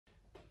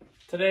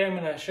Today I'm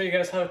going to show you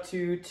guys how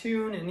to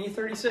tune an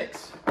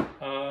E36.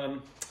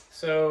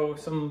 So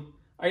some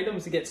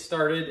items to get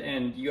started,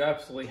 and you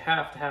absolutely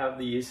have to have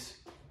these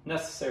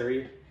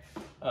necessary.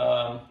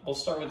 We'll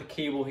start with the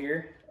cable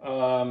here.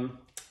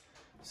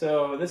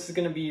 So this is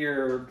going to be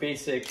your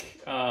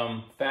basic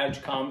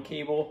FAGCOM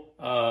cable.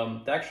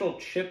 The actual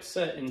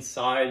chipset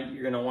inside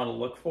you're going to want to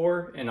look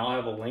for, and I'll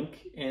have a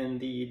link in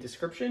the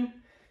description.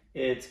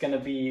 It's going to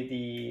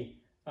be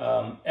the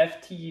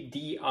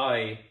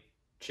FTDI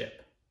chip.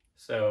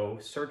 So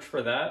search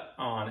for that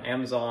on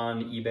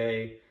Amazon,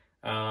 eBay.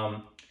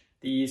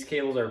 These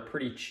cables are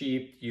pretty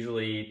cheap,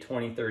 usually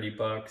 20-30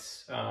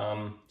 bucks.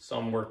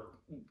 Some work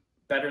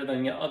better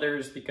than the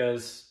others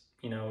because,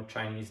 you know,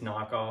 Chinese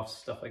knockoffs,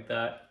 stuff like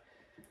that.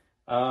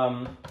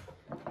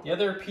 The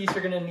other piece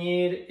you're gonna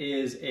need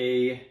is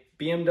a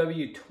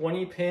BMW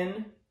 20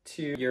 pin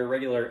to your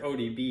regular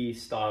ODB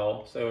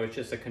style. So it's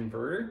just a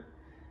converter.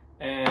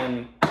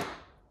 And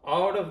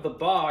out of the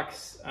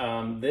box,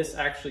 this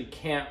actually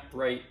can't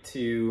write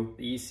to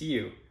the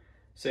ECU.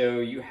 So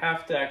you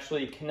have to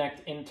actually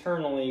connect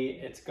internally.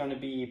 It's going to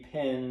be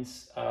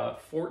pins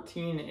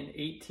 14 and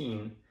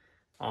 18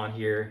 on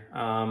here.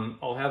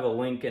 I'll have a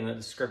link in the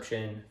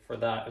description for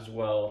that as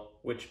well,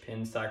 which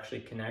pins to actually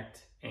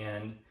connect,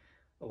 and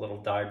a little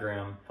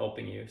diagram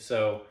helping you.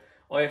 So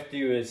all you have to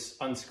do is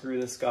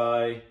unscrew this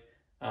guy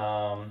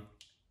and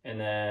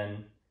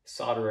then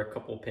solder a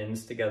couple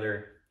pins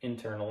together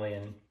internally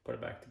and put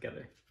it back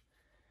together.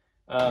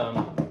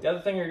 The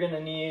other thing you're going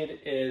to need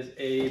is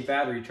a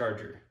battery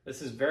charger.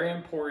 This is very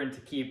important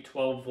to keep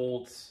 12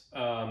 volts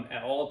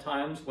at all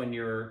times when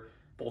you're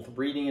both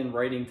reading and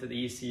writing to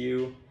the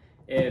ECU.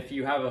 If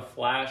you have a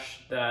flash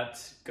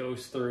that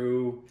goes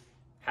through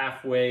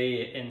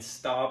halfway and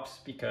stops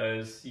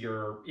because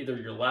either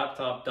your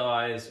laptop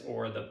dies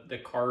or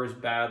the car's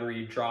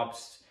battery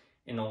drops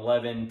in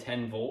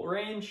 11-10 volt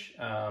range,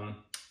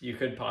 you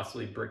could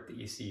possibly brick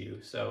the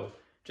ECU. So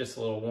just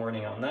a little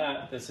warning on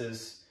that. This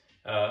is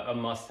a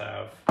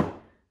must-have.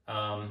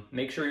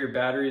 Make sure your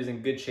battery is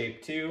in good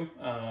shape too,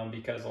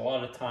 because a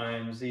lot of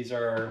times these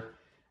are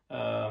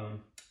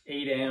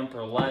 8 amp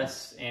or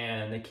less,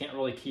 and they can't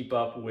really keep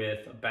up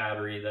with a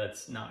battery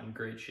that's not in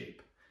great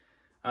shape.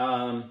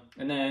 And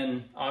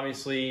then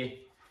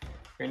obviously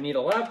you're gonna need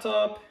a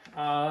laptop.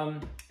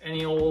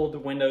 Any old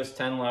Windows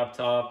 10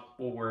 laptop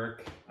will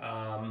work.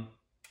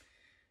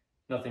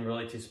 Nothing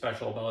really too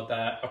special about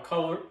that.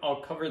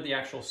 I'll cover the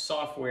actual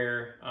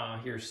software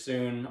here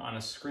soon on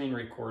a screen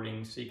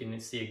recording so you can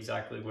see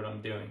exactly what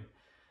I'm doing.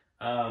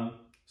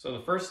 So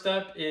the first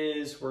step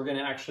is we're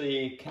gonna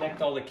actually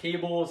connect all the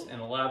cables and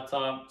the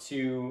laptop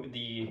to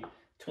the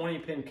 20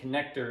 pin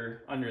connector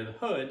under the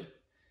hood,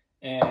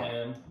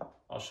 and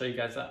I'll show you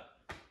guys that.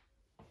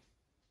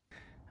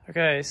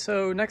 Okay,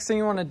 so next thing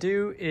you wanna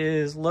do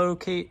is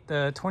locate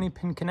the 20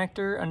 pin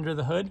connector under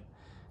the hood.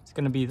 It's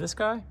gonna be this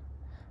guy.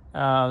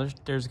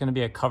 There's going to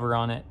be a cover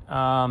on it.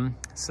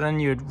 So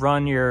then you'd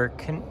run your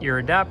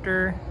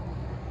adapter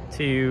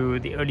to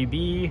the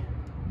ODB,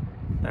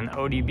 then the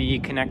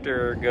ODB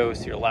connector goes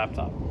to your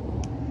laptop.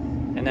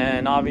 And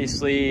then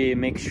obviously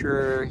make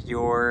sure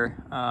your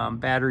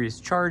battery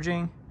is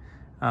charging.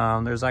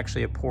 There's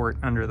actually a port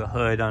under the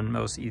hood on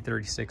most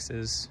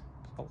E36s.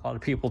 A lot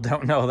of people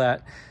don't know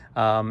that.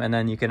 And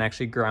then you can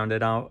actually ground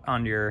it out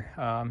on your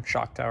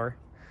shock tower.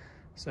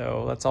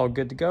 So that's all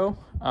good to go.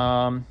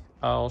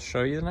 I'll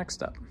show you the next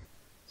step.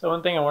 So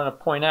one thing I want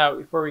to point out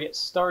before we get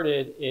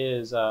started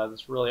is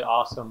this really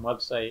awesome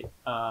website.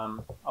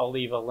 I'll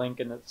leave a link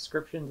in the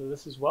description to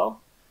this as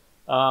well.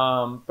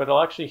 But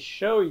I'll actually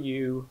show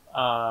you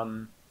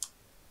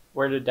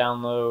where to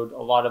download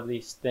a lot of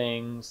these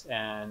things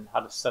and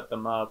how to set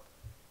them up,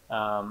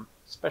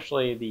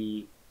 especially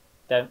the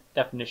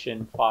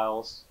definition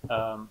files.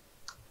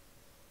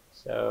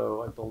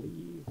 So I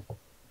believe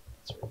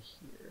it's right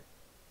here.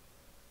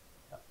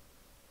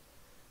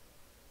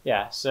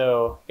 Yeah,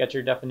 so get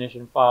your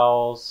definition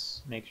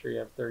files, make sure you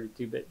have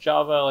 32-bit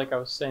Java like I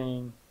was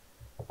saying,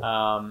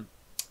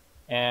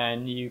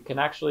 and you can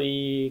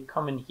actually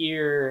come in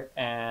here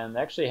and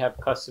actually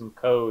have custom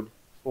code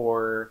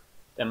for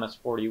the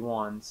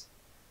MS41s.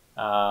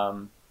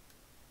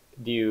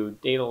 Do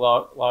data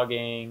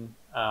logging,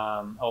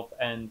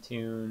 ELF-N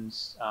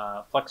tunes,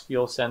 flex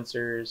fuel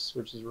sensors,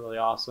 which is really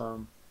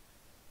awesome,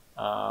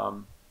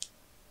 and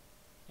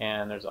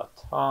there's a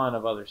ton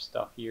of other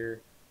stuff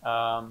here.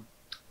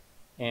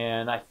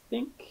 And I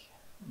think,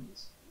 let me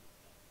see.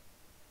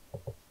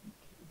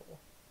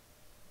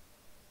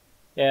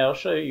 Yeah, I'll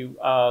show you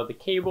the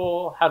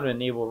cable, how to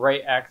enable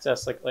write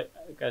access, like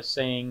I was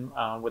saying,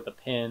 with the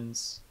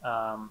pins.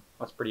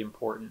 That's pretty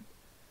important.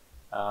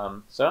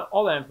 So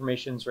all that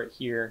information is right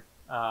here.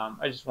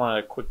 I just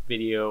wanted a quick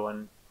video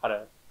on how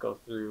to go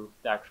through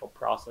the actual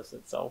process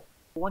itself.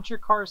 Once your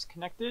car is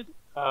connected,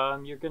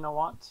 you're going to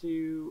want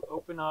to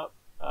open up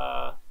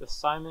the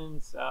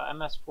Simon's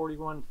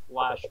MS41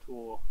 flash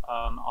tool.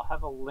 I'll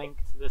have a link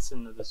to this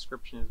in the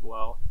description as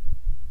well.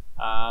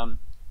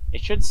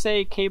 It should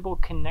say cable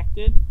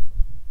connected.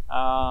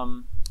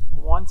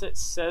 Once it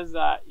says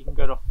that, you can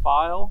go to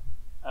File,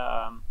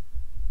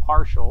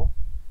 partial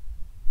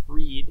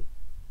read,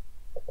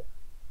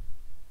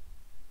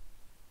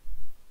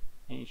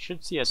 and you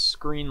should see a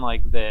screen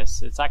like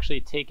this. It's actually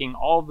taking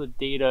all the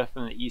data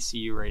from the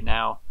ECU right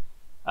now.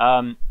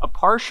 A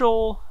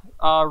partial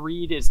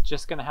read is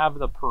just going to have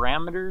the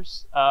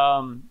parameters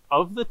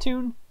of the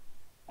tune,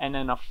 and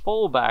then a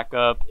full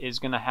backup is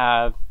going to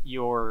have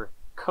your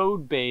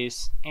code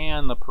base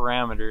and the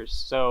parameters.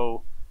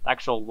 So the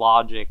actual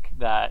logic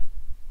that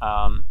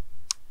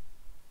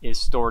is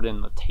stored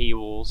in the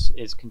tables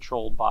is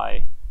controlled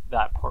by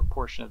that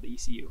portion of the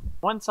ECU.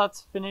 Once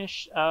that's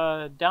finished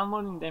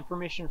downloading the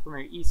information from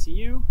your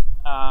ECU,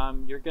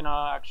 you're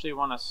gonna actually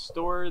want to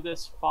store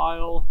this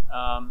file,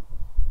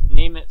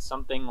 name it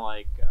something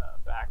like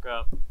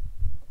backup.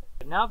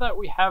 But now that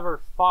we have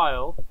our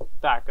file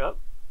backup,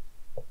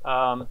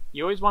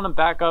 you always want to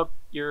back up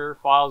your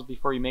files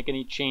before you make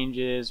any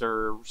changes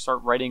or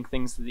start writing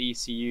things to the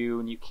ECU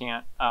and you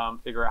can't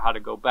figure out how to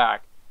go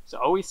back. So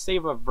always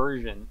save a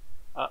version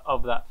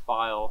of that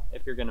file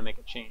if you're going to make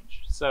a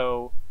change.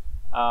 So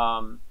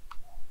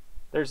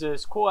there's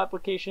this cool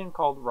application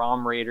called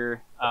ROM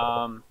Raider.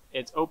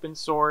 It's open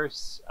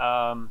source.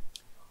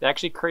 They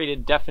actually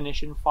created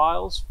definition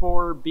files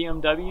for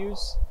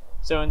BMWs.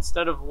 So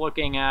instead of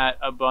looking at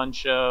a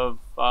bunch of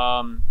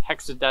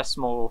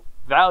hexadecimal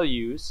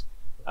values,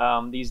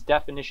 these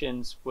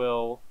definitions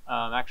will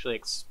actually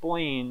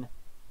explain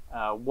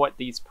what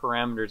these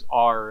parameters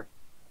are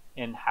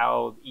and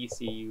how the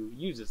ECU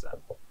uses them.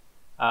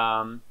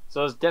 So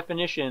those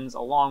definitions,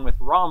 along with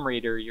ROM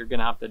Raider, you're going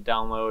to have to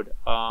download.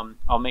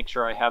 I'll make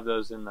sure I have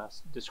those in the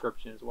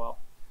description as well.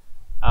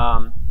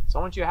 So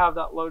once you have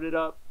that loaded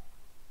up,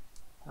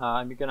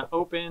 you're going to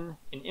open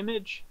an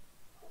image.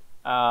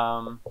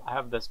 I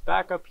have this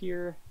backup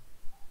here.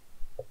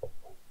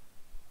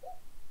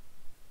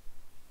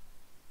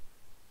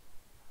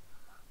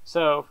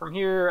 So from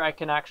here, I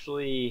can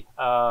actually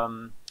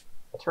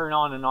turn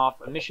on and off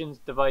emissions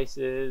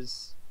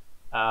devices.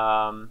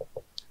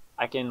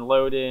 I can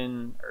load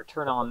in or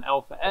turn on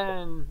alpha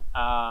N.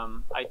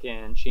 I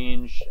can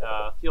change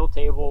fuel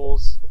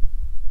tables.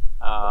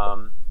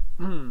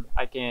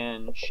 I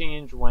can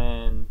change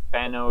when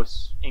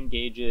Vanos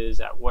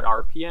engages at what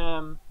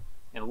RPM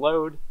and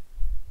load.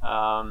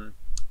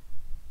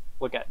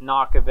 Look at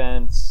knock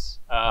events.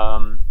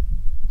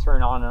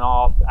 Turn on and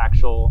off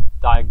actual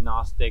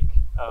diagnostic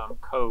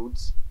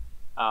codes.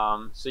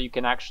 So you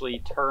can actually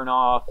turn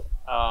off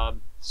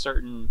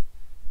certain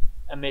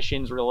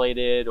emissions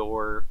related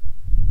or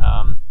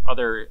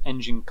other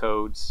engine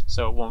codes,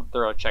 so it won't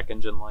throw a check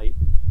engine light,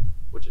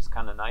 which is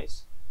kind of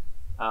nice.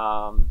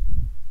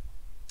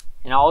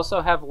 And I'll also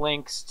have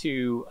links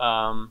to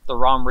the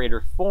ROM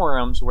Raider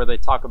forums where they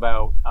talk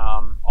about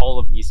all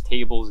of these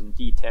tables in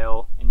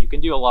detail, and you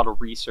can do a lot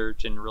of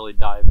research and really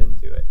dive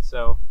into it.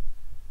 So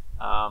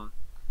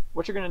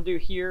what you're going to do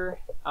here,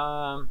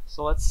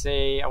 so let's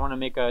say I want to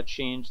make a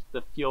change to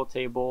the fuel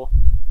table.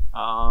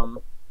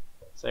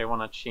 Say I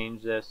want to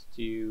change this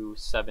to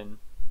 7.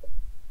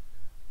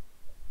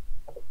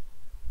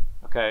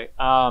 Okay,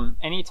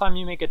 anytime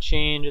you make a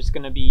change, it's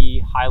going to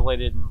be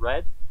highlighted in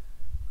red.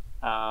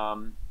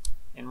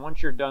 And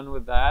once you're done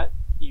with that,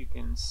 you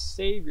can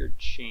save your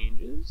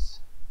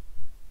changes.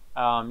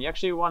 You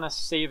actually want to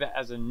save it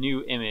as a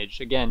new image.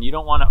 Again, you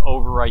don't want to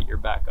overwrite your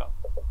backup.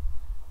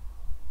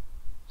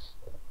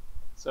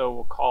 So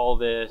we'll call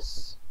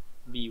this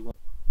V1.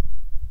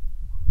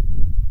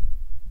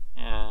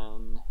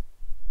 And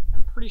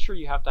I'm pretty sure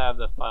you have to have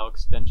the file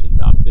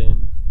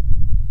extension.bin.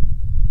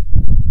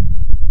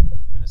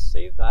 I'm going to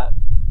save that.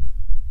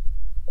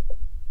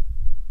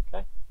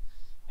 Okay.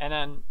 And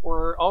then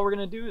all we're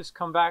going to do is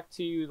come back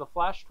to the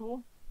Flash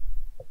tool,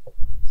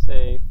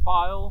 say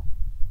File,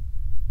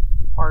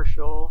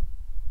 Partial,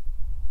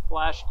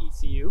 Flash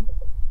ECU,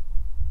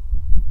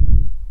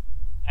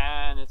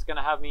 and it's going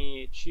to have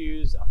me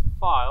choose a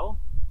file.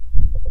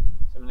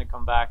 So I'm going to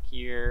come back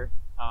here,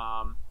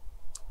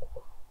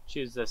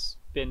 choose this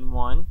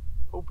bin1,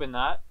 open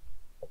that,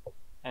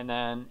 and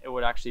then it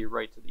would actually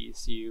write to the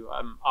ECU.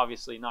 I'm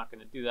obviously not going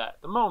to do that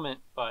at the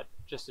moment, but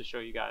just to show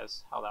you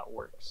guys how that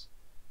works.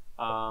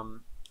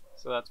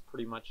 So that's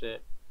pretty much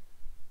it.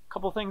 A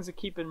couple things to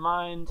keep in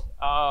mind.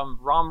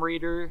 ROM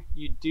Raider,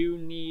 you do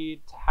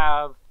need to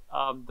have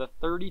the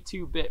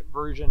 32-bit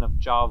version of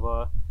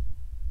Java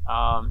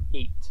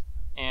 8,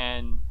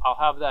 and I'll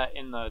have that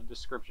in the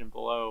description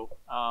below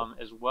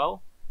as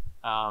well.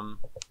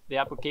 The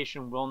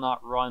application will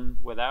not run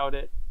without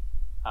it,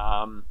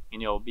 and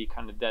you'll be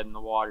kind of dead in the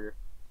water.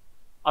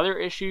 Other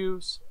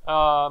issues,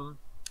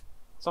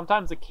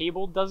 sometimes the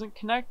cable doesn't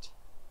connect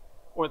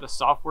or the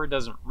software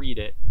doesn't read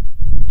it.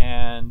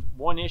 And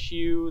one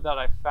issue that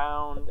I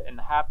found, and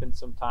happens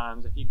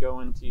sometimes if you go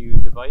into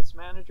Device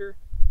Manager,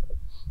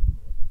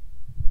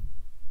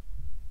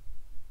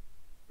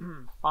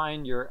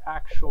 find your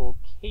actual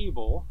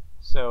cable.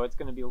 So it's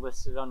going to be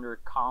listed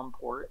under COM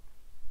port,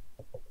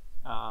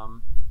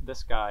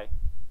 this guy.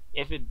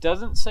 If it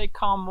doesn't say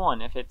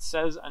COM1, if it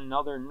says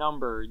another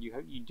number,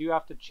 you do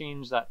have to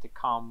change that to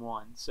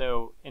COM1.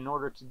 So in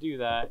order to do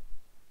that,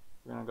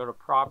 We're going to go to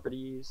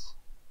Properties,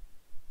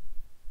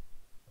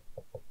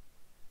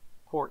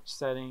 Port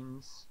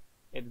Settings,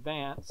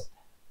 Advanced,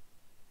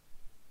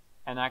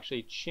 and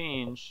actually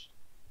change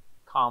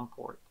COM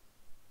port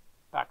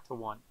back to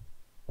 1.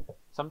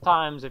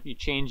 Sometimes if you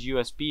change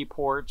USB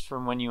ports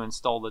from when you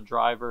install the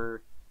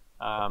driver,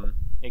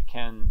 it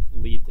can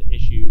lead to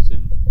issues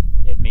and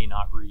it may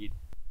not read.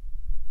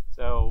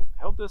 So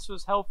I hope this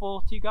was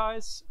helpful to you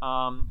guys.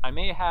 I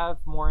may have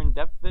more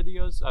in-depth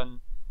videos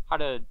on how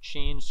to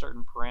change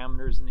certain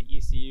parameters in the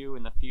ECU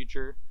in the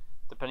future,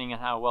 depending on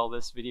how well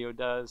this video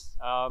does.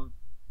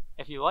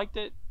 If you liked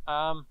it,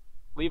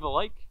 leave a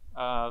like,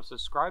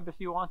 subscribe if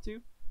you want to.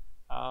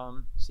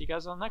 See you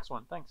guys on the next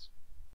one. Thanks.